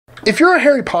If you're a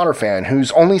Harry Potter fan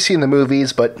who's only seen the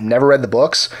movies but never read the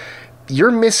books, you're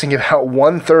missing about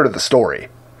 1/3 of the story.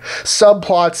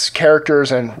 Subplots,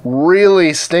 characters, and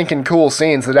really stinking cool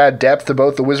scenes that add depth to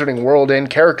both the wizarding world and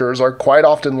characters are quite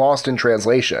often lost in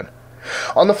translation.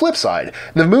 On the flip side,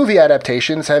 the movie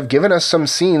adaptations have given us some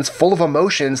scenes full of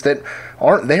emotions that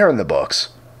aren't there in the books.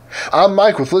 I'm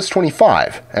Mike with List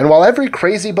 25, and while every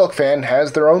crazy book fan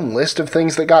has their own list of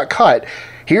things that got cut,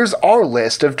 here's our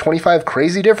list of 25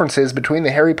 crazy differences between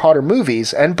the Harry Potter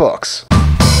movies and books.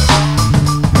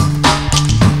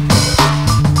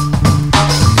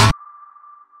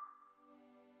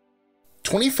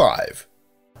 #25.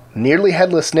 Nearly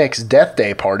Headless Nick's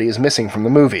Deathday Party is missing from the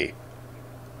movie.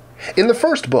 In the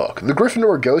first book, the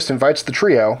Gryffindor ghost invites the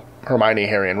trio, Hermione,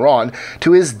 Harry, and Ron,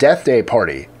 to his Deathday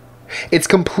Party. It's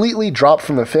completely dropped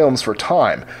from the films for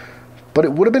time, but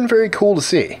it would have been very cool to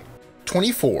see.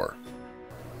 #24.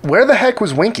 Where the heck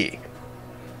was Winky?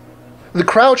 The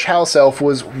Crouch House Elf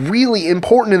was really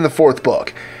important in the fourth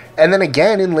book, and then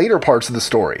again in later parts of the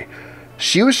story.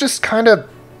 She was just kind of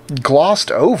glossed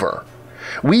over.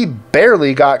 We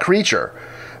barely got Creature.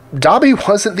 Dobby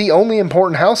wasn't the only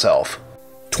important house elf.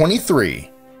 #23.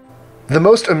 The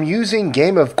most amusing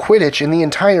game of Quidditch in the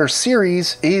entire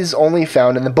series is only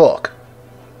found in the book.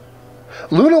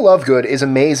 Luna Lovegood is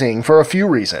amazing for a few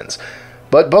reasons,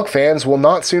 but book fans will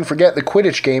not soon forget the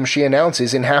Quidditch game she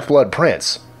announces in Half-Blood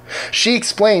Prince. She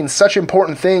explains such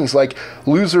important things like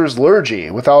loser's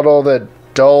lurgy without all the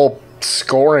dull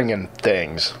scoring and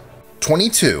things.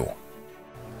 #22.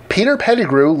 Peter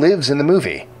Pettigrew lives in the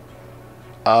movie.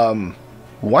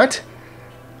 What?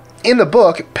 In the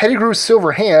book, Pettigrew's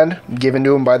silver hand, given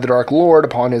to him by the Dark Lord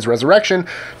upon his resurrection,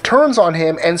 turns on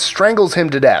him and strangles him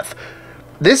to death.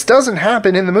 This doesn't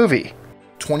happen in the movie.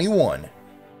 #21.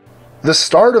 The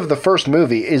start of the first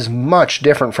movie is much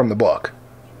different from the book.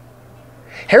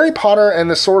 Harry Potter and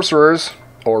the Sorcerer's,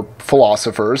 or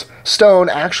Philosopher's, Stone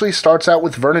actually starts out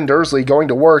with Vernon Dursley going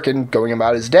to work and going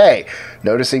about his day,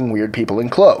 noticing weird people in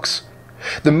cloaks.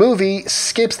 The movie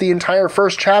skips the entire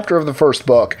first chapter of the first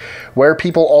book, where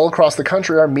people all across the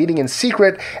country are meeting in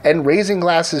secret and raising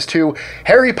glasses to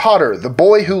Harry Potter, the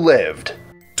boy who lived.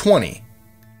 #20.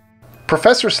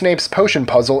 Professor Snape's potion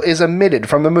puzzle is omitted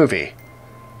from the movie.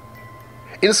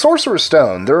 In Sorcerer's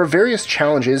Stone, there are various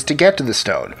challenges to get to the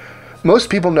stone. Most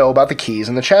people know about the keys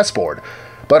and the chessboard,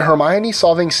 but Hermione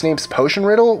solving Snape's potion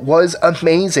riddle was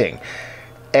amazing,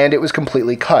 and it was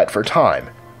completely cut for time.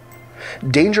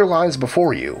 Danger lies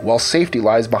before you, while safety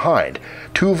lies behind.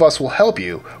 Two of us will help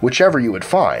you, whichever you would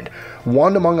find.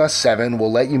 One among us 7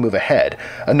 will let you move ahead.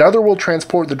 Another will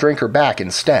transport the drinker back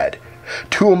instead.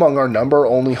 2 among our number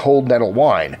only hold nettle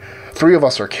wine. 3 of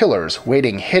us are killers,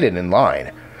 waiting hidden in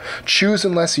line. Choose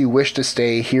unless you wish to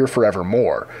stay here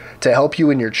forevermore. To help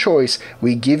you in your choice,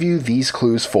 we give you these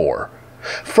clues 4.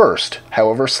 First,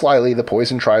 however slyly the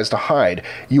poison tries to hide,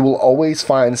 you will always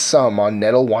find some on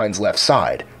nettle wine's left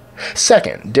side.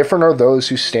 Second, different are those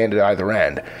who stand at either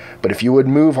end, but if you would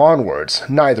move onwards,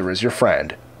 neither is your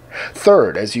friend.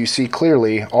 Third, as you see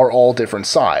clearly, are all different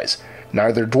size.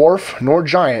 Neither dwarf nor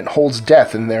giant holds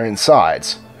death in their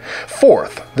insides.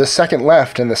 Fourth, the second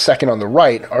left and the second on the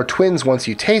right are twins once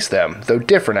you taste them, though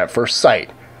different at first sight.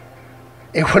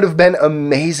 It would have been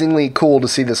amazingly cool to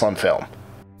see this on film.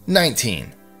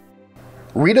 #19.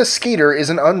 Rita Skeeter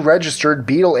is an unregistered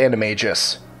beetle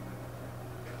animagus.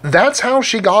 That's how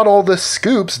she got all the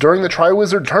scoops during the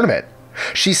Triwizard Tournament.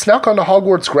 She snuck onto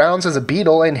Hogwarts grounds as a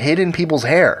beetle and hid in people's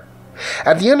hair.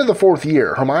 At the end of the 4th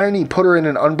year, Hermione put her in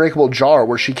an unbreakable jar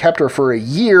where she kept her for a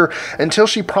year until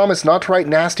she promised not to write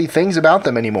nasty things about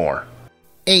them anymore.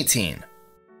 18.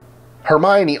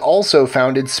 Hermione also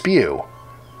founded SPEW.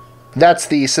 That's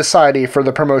the Society for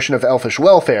the Promotion of Elfish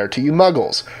Welfare to you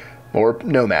muggles, or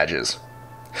no-mages.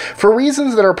 For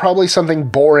reasons that are probably something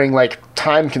boring like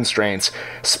time constraints,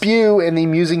 SPEW and the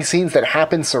amusing scenes that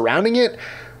happen surrounding it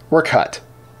were cut.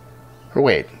 Or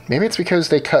wait, maybe it's because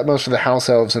they cut most of the house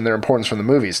elves and their importance from the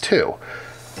movies too.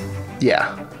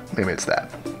 Yeah, maybe it's that.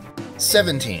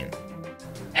 17.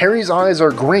 Harry's eyes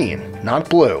are green, not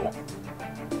blue.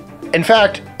 In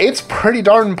fact, it's pretty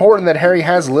darn important that Harry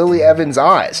has Lily Evans'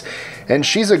 eyes, and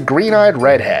she's a green-eyed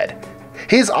redhead.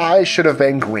 His eyes should have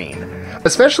been green,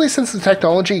 especially since the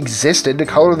technology existed to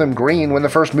color them green when the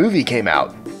first movie came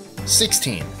out.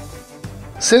 16.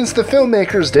 Since the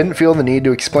filmmakers didn't feel the need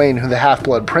to explain who the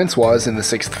Half-Blood Prince was in the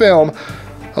 6th film,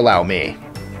 allow me.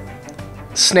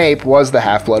 Snape was the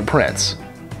Half-Blood Prince.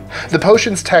 The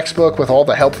potions textbook with all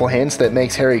the helpful hints that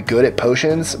makes Harry good at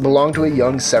potions belonged to a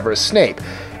young Severus Snape,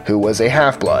 who was a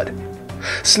half-blood.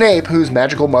 Snape, whose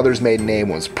magical mother's maiden name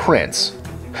was Prince,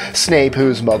 Snape,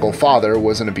 whose muggle father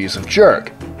was an abusive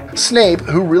jerk. Snape,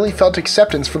 who really felt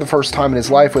acceptance for the first time in his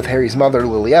life with Harry's mother,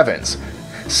 Lily Evans.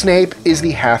 Snape is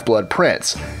the half-blood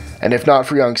prince. And if not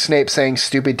for young Snape saying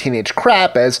stupid teenage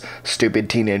crap, as stupid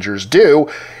teenagers do,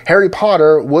 Harry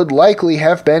Potter would likely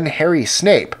have been Harry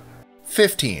Snape.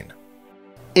 15.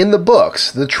 In the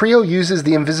books, the trio uses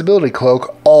the invisibility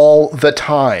cloak all the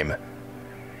time.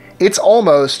 It's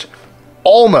almost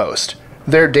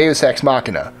their Deus Ex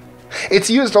Machina. It's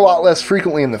used a lot less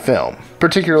frequently in the film,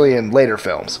 particularly in later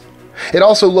films. It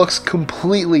also looks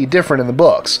completely different in the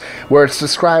books, where it's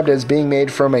described as being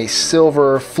made from a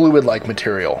silver, fluid-like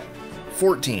material.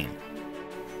 14.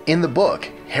 In the book,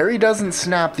 Harry doesn't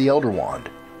snap the Elder Wand.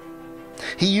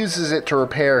 He uses it to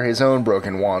repair his own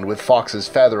broken wand with Fawkes's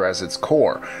feather as its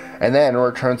core, and then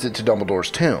returns it to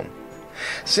Dumbledore's tomb.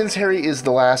 Since Harry is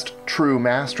the last true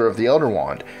master of the Elder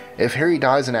Wand, if Harry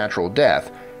dies a natural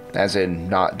death, as in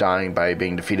not dying by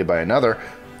being defeated by another,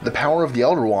 the power of the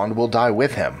Elder Wand will die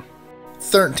with him.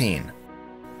 13.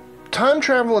 Time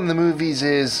travel in the movies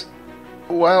is,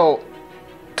 well,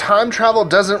 time travel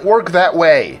doesn't work that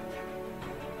way.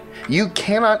 You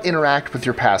cannot interact with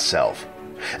your past self.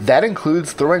 That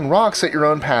includes throwing rocks at your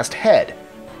own past head.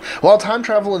 While time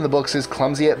travel in the books is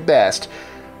clumsy at best,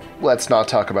 let's not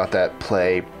talk about that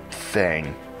play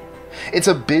thing. It's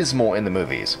abysmal in the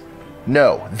movies.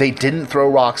 No, they didn't throw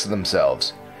rocks at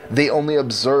themselves. They only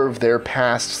observed their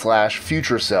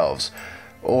past/future selves.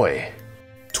 Oi.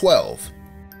 12.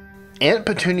 Aunt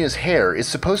Petunia's hair is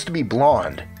supposed to be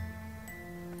blonde.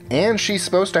 And she's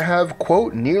supposed to have,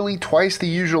 quote, nearly twice the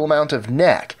usual amount of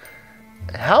neck.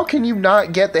 How can you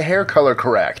not get the hair color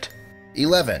correct?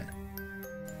 11.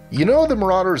 You know the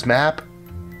Marauders map?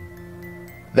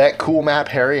 That cool map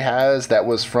Harry has that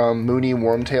was from Moony,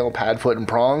 Wormtail, Padfoot, and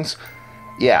Prongs?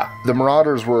 Yeah, the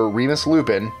Marauders were Remus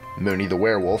Lupin, Moony the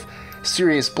Werewolf,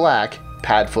 Sirius Black,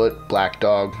 Padfoot, Black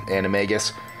Dog,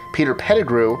 Animagus, Peter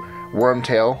Pettigrew,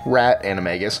 Wormtail, Rat,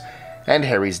 Animagus, and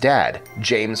Harry's dad,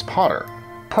 James Potter,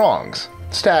 Prongs,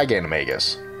 Stag,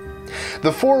 Animagus.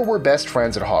 The four were best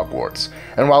friends at Hogwarts,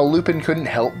 and while Lupin couldn't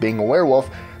help being a werewolf,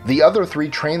 the other three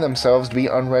trained themselves to be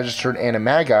unregistered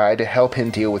animagi to help him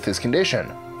deal with his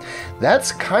condition.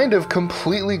 That's kind of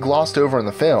completely glossed over in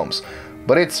the films,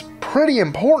 but it's pretty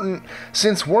important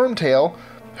since Wormtail,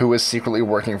 who was secretly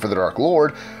working for the Dark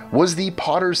Lord, was the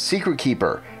Potter's secret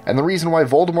keeper, and the reason why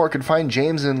Voldemort could find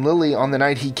James and Lily on the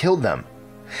night he killed them.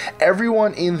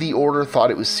 Everyone in the Order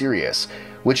thought it was serious,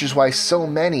 which is why so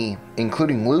many,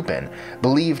 including Lupin,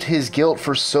 believed his guilt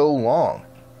for so long.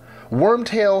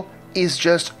 Wormtail is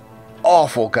just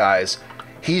awful, guys.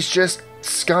 He's just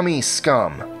scummy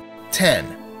scum.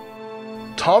 10.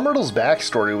 Tom Riddle's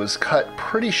backstory was cut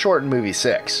pretty short in movie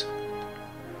 6.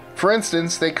 For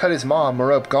instance, they cut his mom,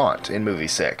 Merope Gaunt, in movie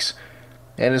 6,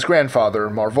 and his grandfather,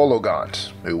 Marvolo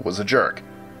Gaunt, who was a jerk.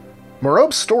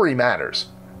 Merope's story matters.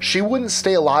 She wouldn't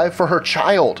stay alive for her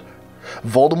child.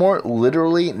 Voldemort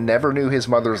literally never knew his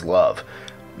mother's love.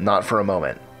 Not for a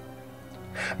moment.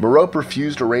 Merope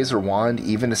refused to raise her wand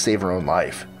even to save her own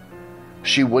life.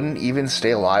 She wouldn't even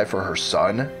stay alive for her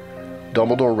son?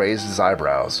 Dumbledore raised his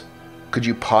eyebrows. Could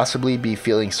you possibly be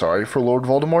feeling sorry for Lord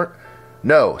Voldemort?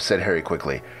 No, said Harry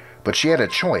quickly. But she had a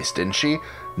choice, didn't she?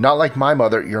 Not like my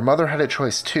mother. Your mother had a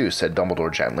choice too, said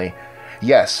Dumbledore gently.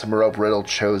 Yes, Merope Riddle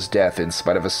chose death in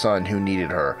spite of a son who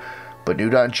needed her. But do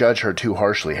not judge her too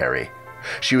harshly, Harry.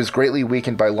 She was greatly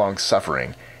weakened by long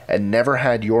suffering, and never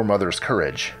had your mother's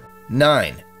courage.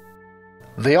 9.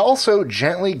 They also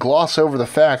gently gloss over the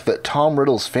fact that Tom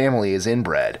Riddle's family is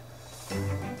inbred.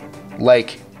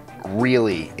 Like,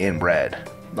 really inbred,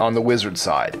 on the wizard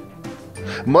side.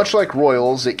 Much like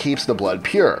royals, it keeps the blood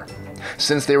pure.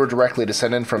 Since they were directly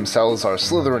descended from Salazar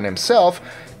Slytherin himself,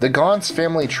 the Gaunt's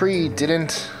family tree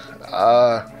didn't,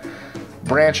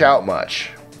 branch out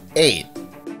much. 8.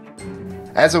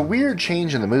 As a weird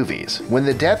change in the movies, when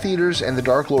the Death Eaters and the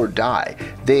Dark Lord die,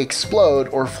 they explode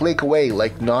or flake away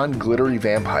like non-glittery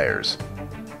vampires.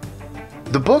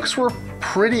 The books were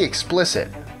pretty explicit.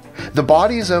 The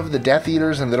bodies of the Death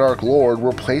Eaters and the Dark Lord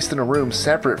were placed in a room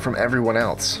separate from everyone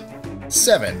else.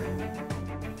 7.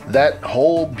 That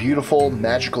whole beautiful,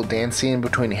 magical dance scene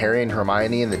between Harry and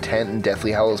Hermione in the tent in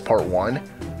Deathly Hallows Part 1,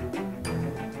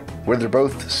 where they're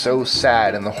both so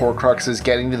sad and the Horcrux is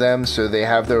getting to them, so they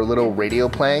have their little radio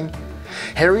playing.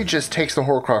 Harry just takes the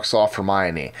Horcrux off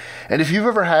Hermione, and if you've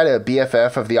ever had a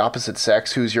BFF of the opposite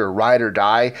sex who's your ride or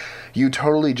die, you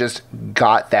totally just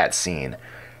got that scene,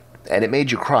 and it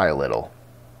made you cry a little.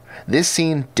 This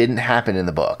scene didn't happen in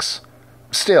the books.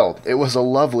 Still, it was a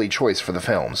lovely choice for the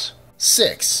films.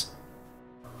 6.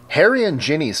 Harry and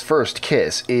Ginny's first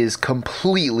kiss is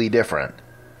completely different.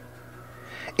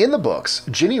 In the books,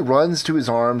 Ginny runs to his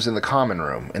arms in the common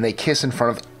room, and they kiss in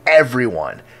front of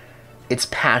everyone. It's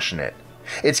passionate.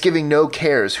 It's giving no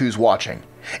cares who's watching.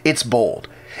 It's bold.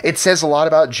 It says a lot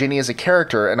about Ginny as a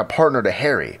character and a partner to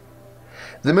Harry.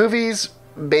 The movies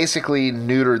basically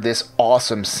neutered this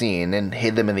awesome scene and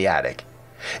hid them in the attic.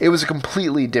 It was a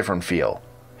completely different feel.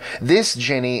 This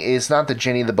Ginny is not the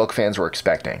Ginny the book fans were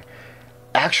expecting.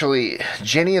 Actually,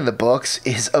 Ginny in the books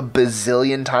is a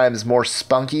bazillion times more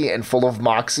spunky and full of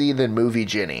moxie than movie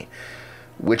Ginny,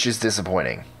 which is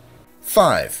disappointing.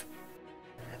 5.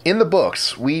 In the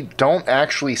books, we don't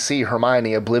actually see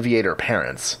Hermione obliviate her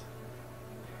parents.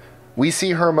 We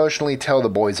see her emotionally tell the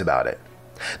boys about it.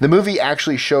 The movie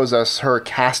actually shows us her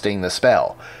casting the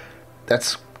spell.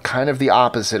 That's kind of the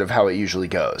opposite of how it usually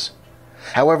goes.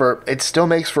 However, it still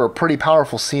makes for a pretty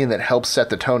powerful scene that helps set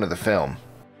the tone of the film.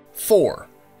 4.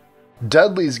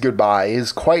 Dudley's goodbye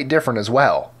is quite different as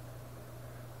well.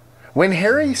 When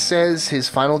Harry says his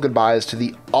final goodbyes to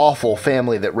the awful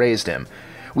family that raised him,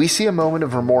 we see a moment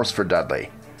of remorse for Dudley.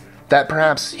 That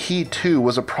perhaps he too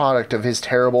was a product of his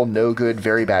terrible, no-good,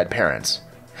 very bad parents.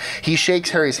 He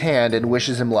shakes Harry's hand and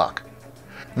wishes him luck.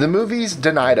 The movies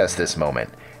denied us this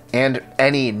moment, and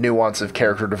any nuance of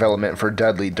character development for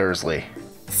Dudley Dursley.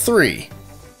 3.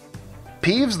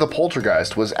 Peeves the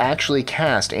Poltergeist was actually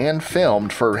cast and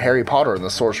filmed for Harry Potter and the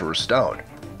Sorcerer's Stone.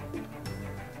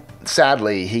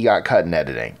 Sadly, he got cut in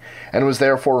editing, and was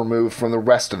therefore removed from the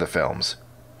rest of the films.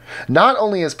 Not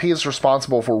only is Peeves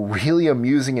responsible for really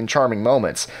amusing and charming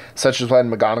moments, such as when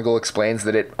McGonagall explains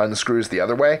that it unscrews the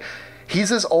other way,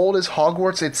 he's as old as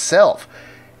Hogwarts itself.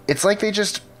 It's like they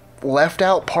just left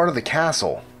out part of the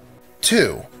castle.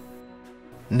 2.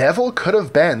 Neville could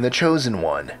have been the chosen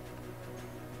one.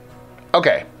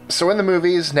 Okay, so in the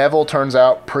movies, Neville turns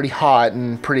out pretty hot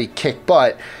and pretty kick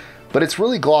butt, but it's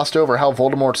really glossed over how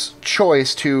Voldemort's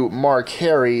choice to mark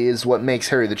Harry is what makes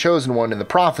Harry the chosen one in the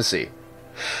prophecy.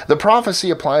 The prophecy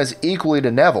applies equally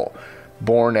to Neville,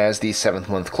 born as the 7th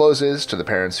month closes to the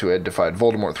parents who had defied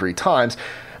Voldemort 3 times,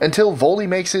 until Voldy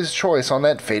makes his choice on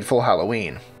that fateful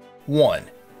Halloween. 1.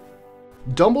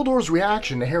 Dumbledore's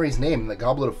reaction to Harry's name in the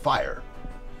Goblet of Fire.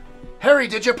 "Harry,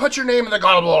 did you put your name in the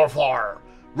Goblet of Fire?"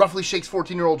 roughly shakes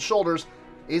 14-year-old shoulders,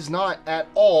 is not at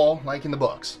all like in the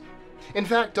books. In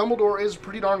fact, Dumbledore is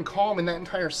pretty darn calm in that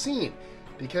entire scene,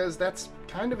 because that's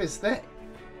kind of his thing.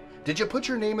 "Did you put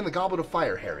your name in the Goblet of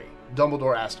Fire, Harry?"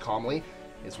 Dumbledore asked calmly,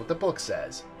 is what the book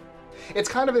says. It's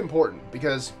kind of important,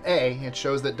 because A, it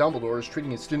shows that Dumbledore is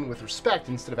treating his student with respect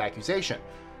instead of accusation,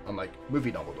 unlike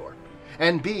movie Dumbledore.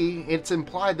 And B, it's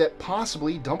implied that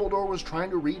possibly Dumbledore was trying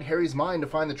to read Harry's mind to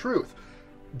find the truth.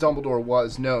 Dumbledore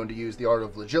was known to use the art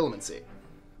of legilimency.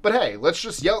 But hey, let's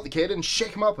just yell at the kid and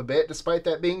shake him up a bit, despite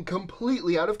that being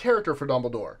completely out of character for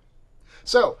Dumbledore.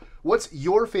 So, what's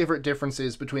your favorite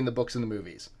differences between the books and the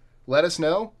movies? Let us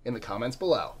know in the comments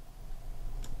below.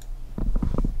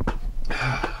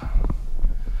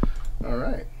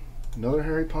 Alright, another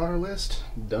Harry Potter list,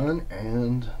 done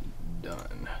and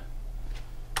done.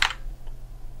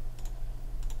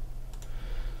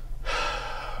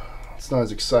 It's not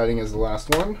as exciting as the last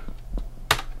one,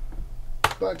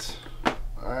 but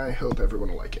I hope everyone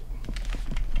will like it.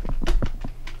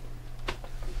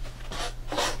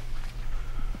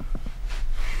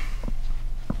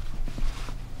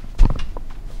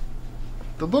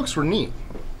 The books were neat,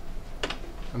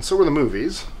 and so were the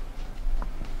movies.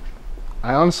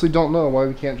 I honestly don't know why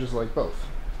we can't just like both.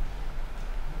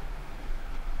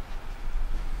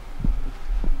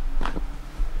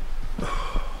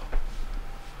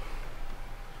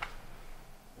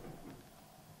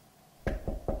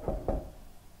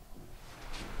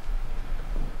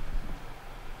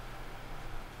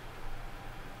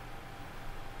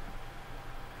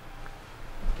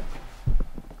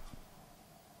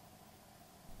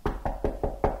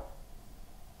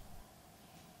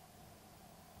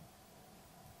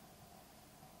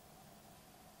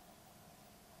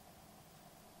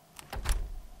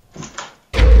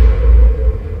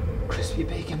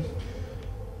 Bacon.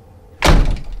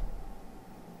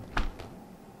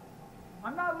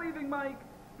 I'm not leaving, Mike.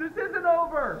 This isn't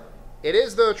over. It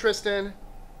is though, Tristan.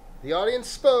 The audience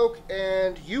spoke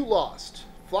and you lost.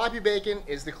 Floppy Bacon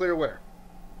is the clear winner.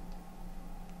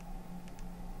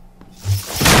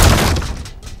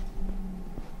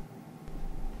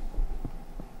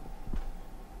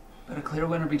 But a clear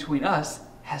winner between us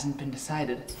hasn't been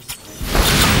decided.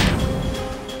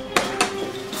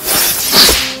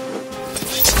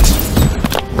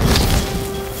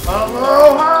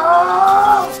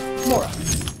 Aloha! Mora.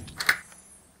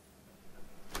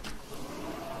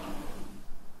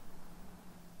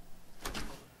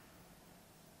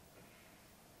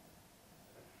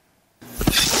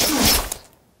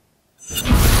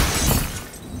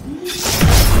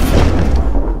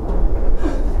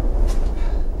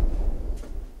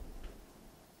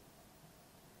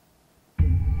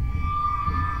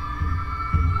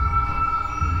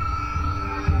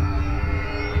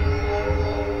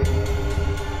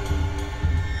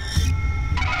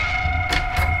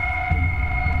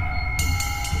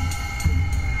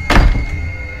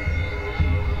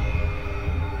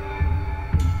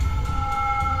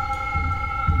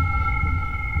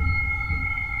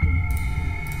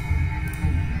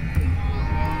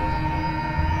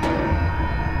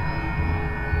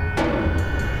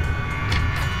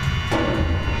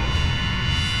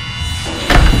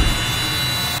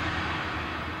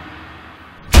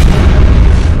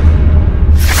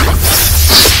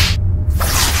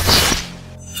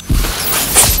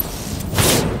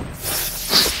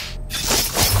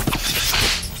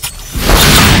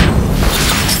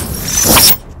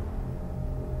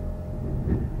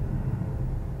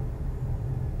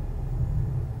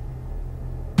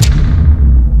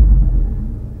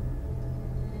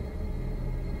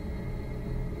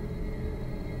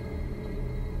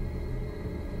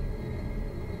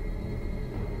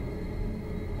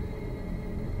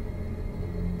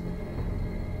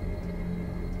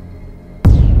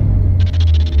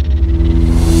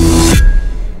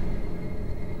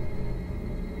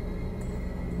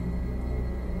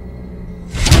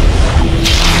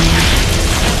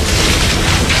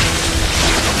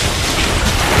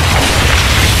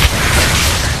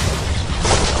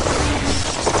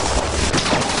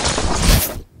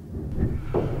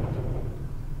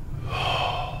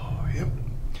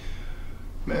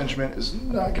 Management is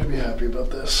not going to be happy about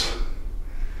this.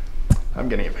 I'm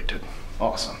getting evicted.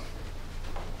 Awesome.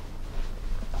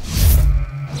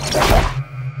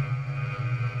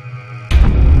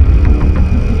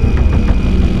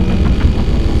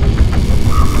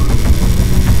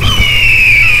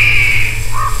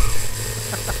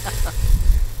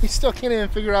 You still can't even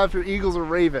figure out if you're Eagles or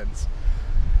Ravens.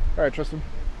 All right, Tristan.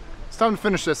 It's time to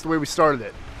finish this the way we started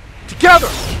it. Together!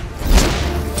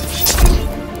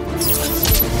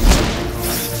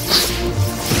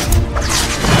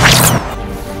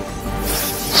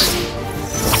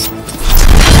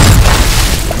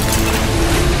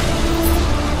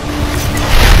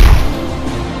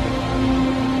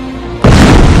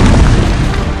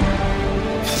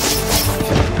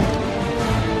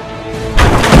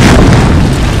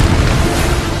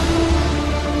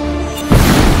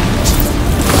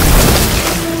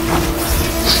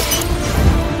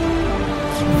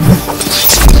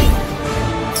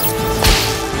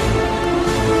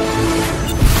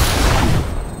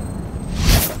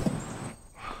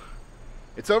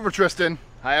 It's over, Tristan.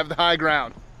 I have the high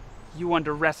ground. You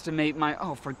underestimate my...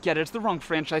 Oh, forget it. It's the wrong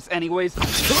franchise anyways.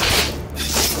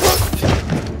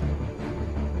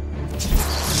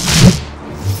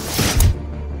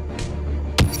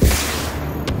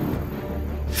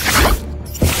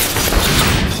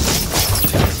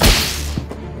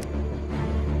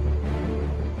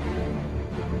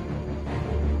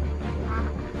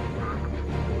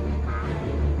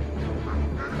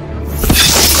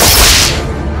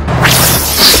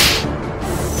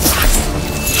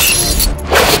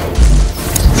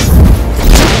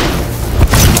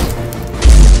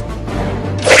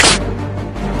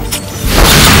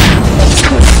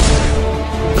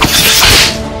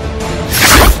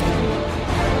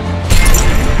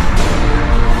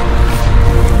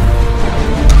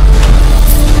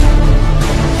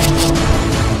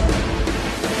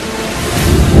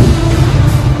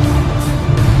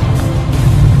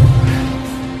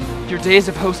 Days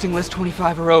of hosting List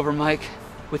 25 are over, Mike.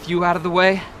 With you out of the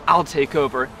way, I'll take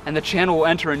over, and the channel will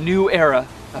enter a new era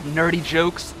of nerdy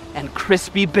jokes and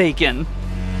crispy bacon.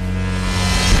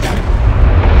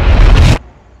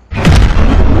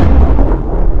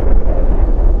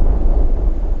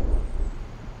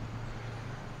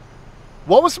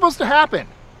 What was supposed to happen?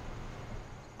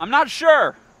 I'm not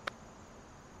sure.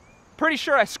 Pretty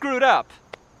sure I screwed up.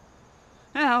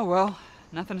 Yeah, well,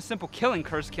 nothing a simple killing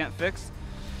curse can't fix.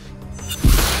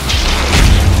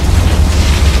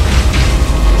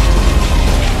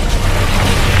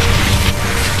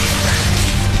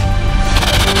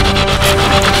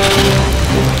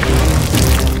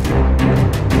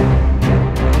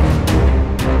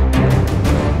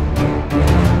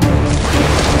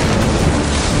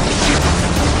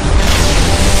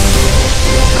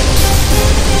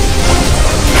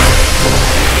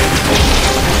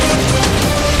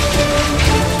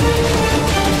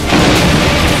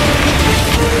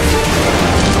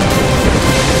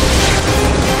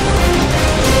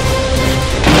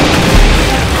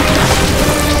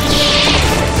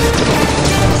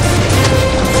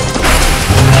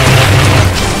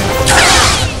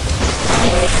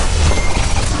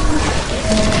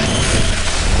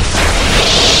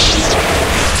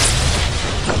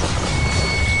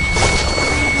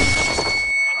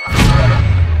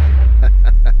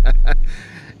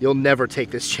 You'll never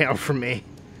take this channel from me.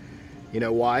 You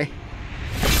know why?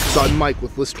 Because I'm Mike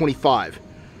with List 25.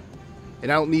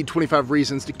 And I don't need 25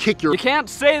 reasons to kick your... You can't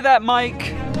say that,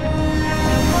 Mike!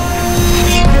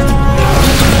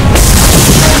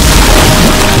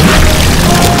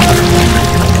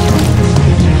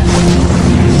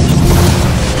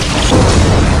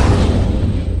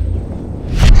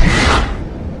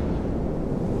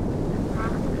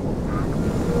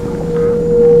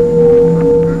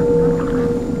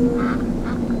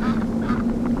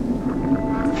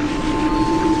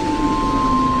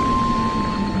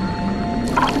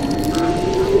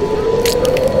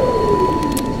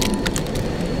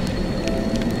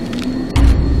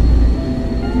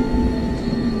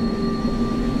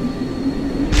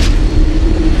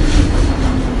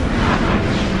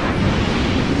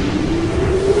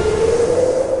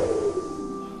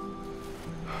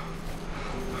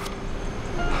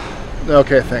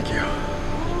 Okay, thank you.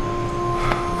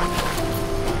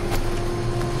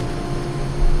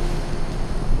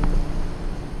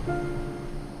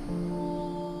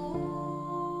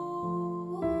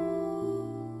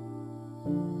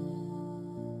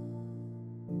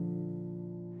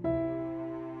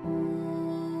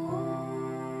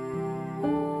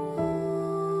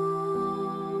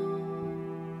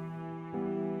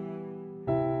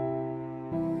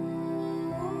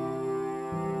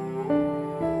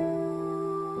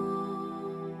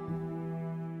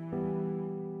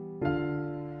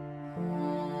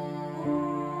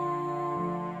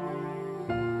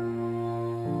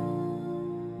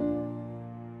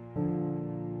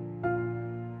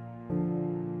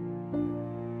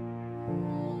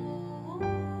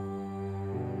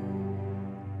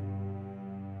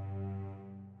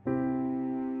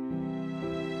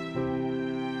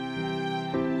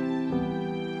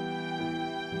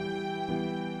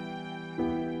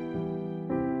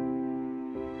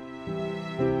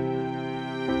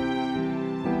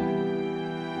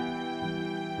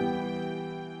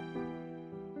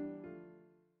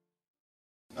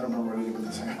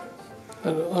 I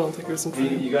don't think there's some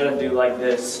frame. You gotta do like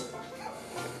this.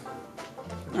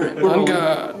 Alright, we're On rolling.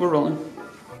 God. We're rolling.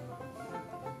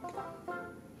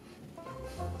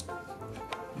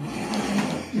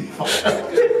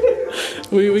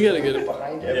 We gotta get it.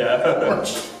 Behind it. Yeah.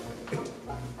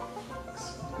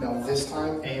 Now this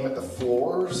time, aim at the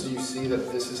floor so you see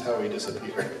that this is how he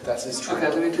disappeared. That's his trick. Okay,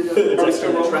 let me do that.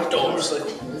 I'm just like,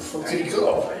 where the fuck did he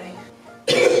go?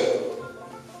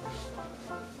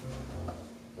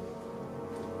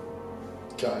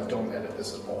 God, don't edit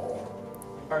this at all.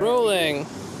 Rolling.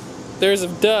 There's a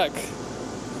duck.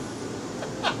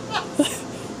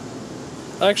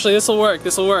 Actually, this will work.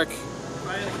 This will work.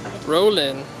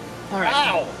 Rolling. Alright.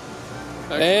 Ow!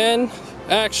 And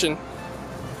action.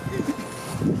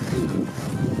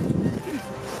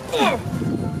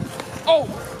 Oh!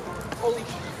 Holy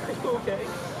shit, are you okay?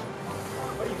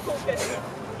 Are you okay?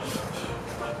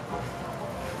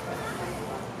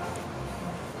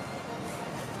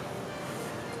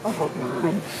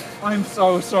 Oh, I'm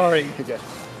so sorry. Okay.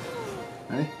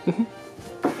 Ready?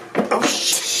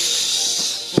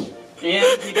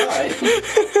 And he died.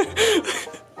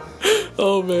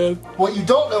 Oh man. What you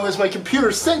don't know is my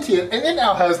computer's sentient and it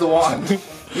now has the wand.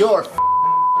 You're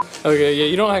Okay, yeah,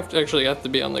 you don't actually have to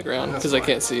be on the ground because I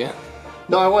can't see you.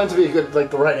 No, I want it to be a good, like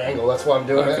the right angle. That's why I'm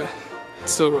doing Okay. it.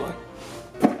 Still rolling.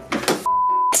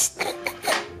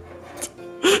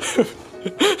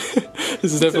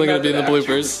 This is definitely gonna be in the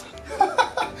bloopers.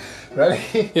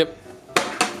 Ready? Yep.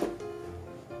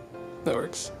 That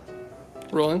works.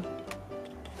 Rolling.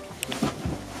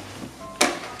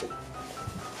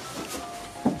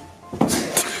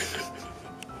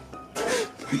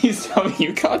 Please tell me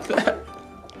you got that.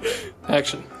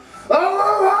 Action.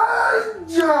 Oh,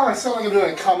 I sound like I'm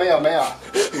doing a Kamehameha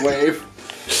wave.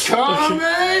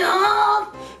 Kamehameha!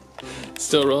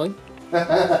 Still rolling.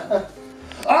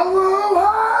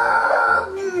 Aloha!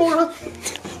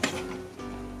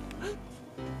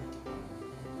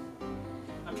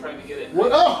 I'm trying to get it.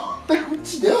 What? Oh,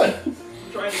 what you doing? I'm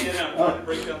trying to get it. I'm trying to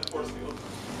break down the force field.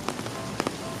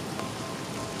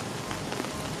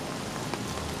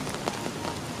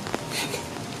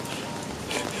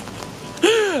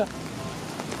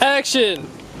 Action.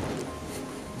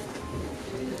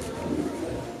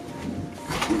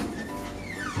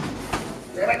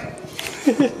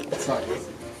 It's not good.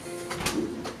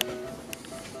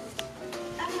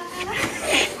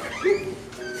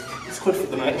 Let's quit for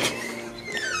the night.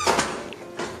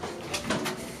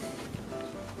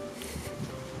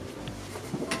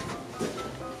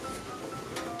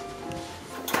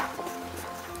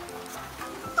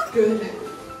 Good.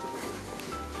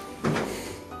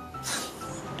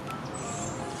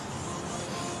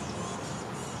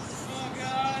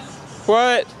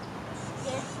 What?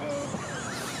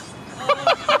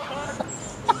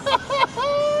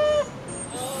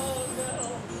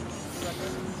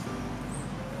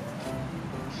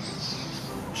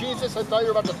 Jesus, I thought you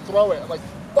were about to throw it. I'm like,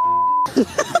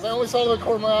 I only saw the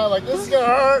corner of my eye, like, this is gonna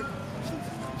hurt.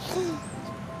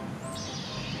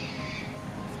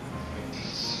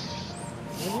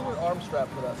 You need an arm strap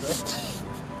for that,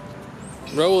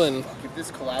 right? Rolling. If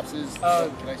this collapses,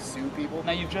 can I sue people?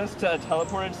 Now you just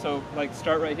teleported, so like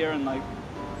start right here and like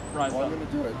rise Well, up. I'm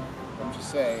gonna do it. I'm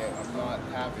just saying, I'm not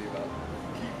happy about it.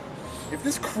 If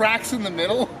this cracks in the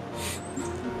middle,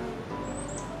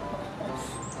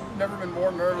 I've never been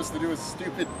more nervous to do a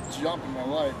stupid jump in my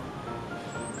life.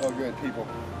 Oh, good, people.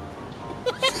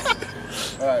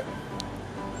 Alright.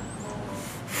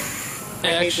 I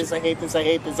hate this, I hate this, I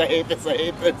hate this, I hate this, I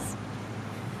hate this.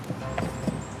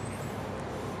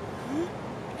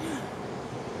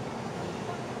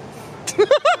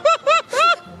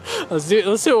 Let's do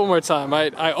it one more time.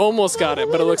 I almost got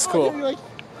it, but it looks cool. You're like,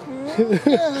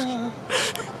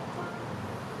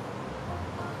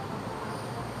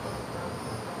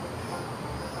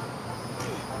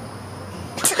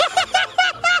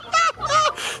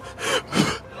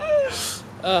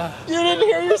 you didn't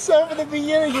hear yourself in the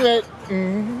beginning. You went,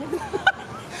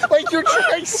 like you're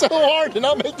trying so hard to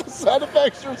not make the sound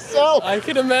effects yourself. I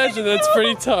can imagine that's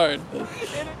pretty hard.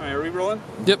 Alright, are we rolling?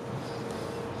 Yep.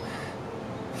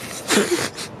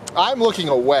 I'm looking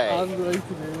away,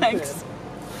 Thanks.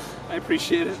 I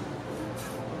appreciate it.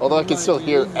 although I can still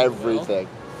hear everything.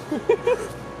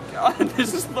 God,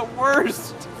 this is the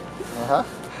worst. Uh-huh.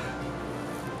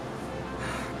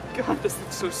 God, this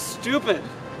looks so stupid.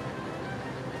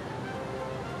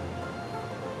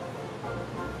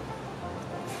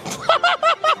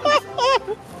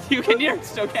 You can hear it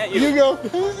still, can't you? You go.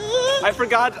 I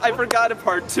forgot a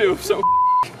part too, so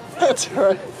That's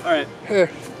right. alright. Here,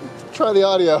 try the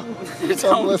audio.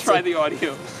 Don't listen. try the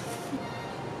audio.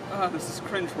 This is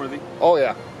cringeworthy. Oh,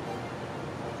 yeah.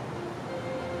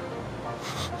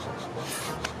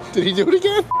 Did he do it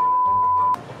again?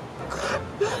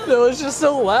 No, it's just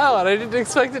so loud. I didn't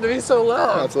expect it to be so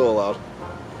loud. That's a little loud.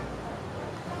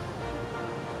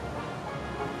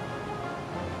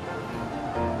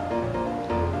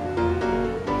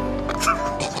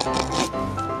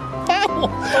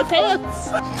 My pants!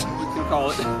 You can call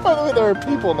it. By the way, there are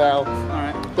people now.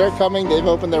 Alright. They're coming, they've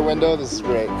opened their window, this is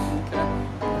great. Okay.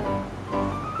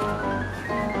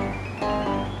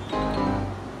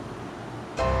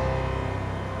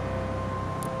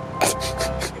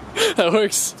 That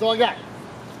works. That's all I got.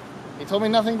 He told me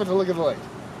nothing but to look at the light.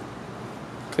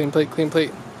 Clean plate, clean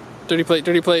plate. Dirty plate,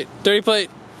 dirty plate, dirty plate,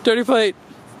 dirty plate.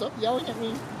 Stop yelling at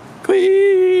me.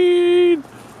 Clean!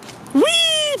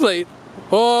 Wee plate.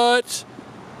 What?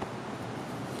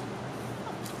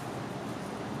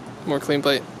 More clean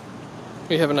plate.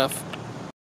 We have enough.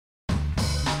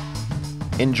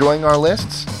 Enjoying our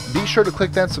lists? Be sure to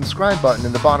click that subscribe button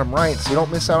in the bottom right so you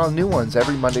don't miss out on new ones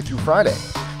every Monday through Friday.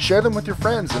 Share them with your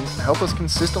friends and help us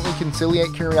consistently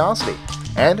conciliate curiosity.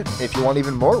 And if you want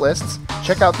even more lists,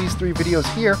 check out these 3 videos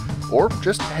here or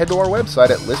just head to our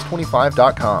website at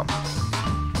list25.com.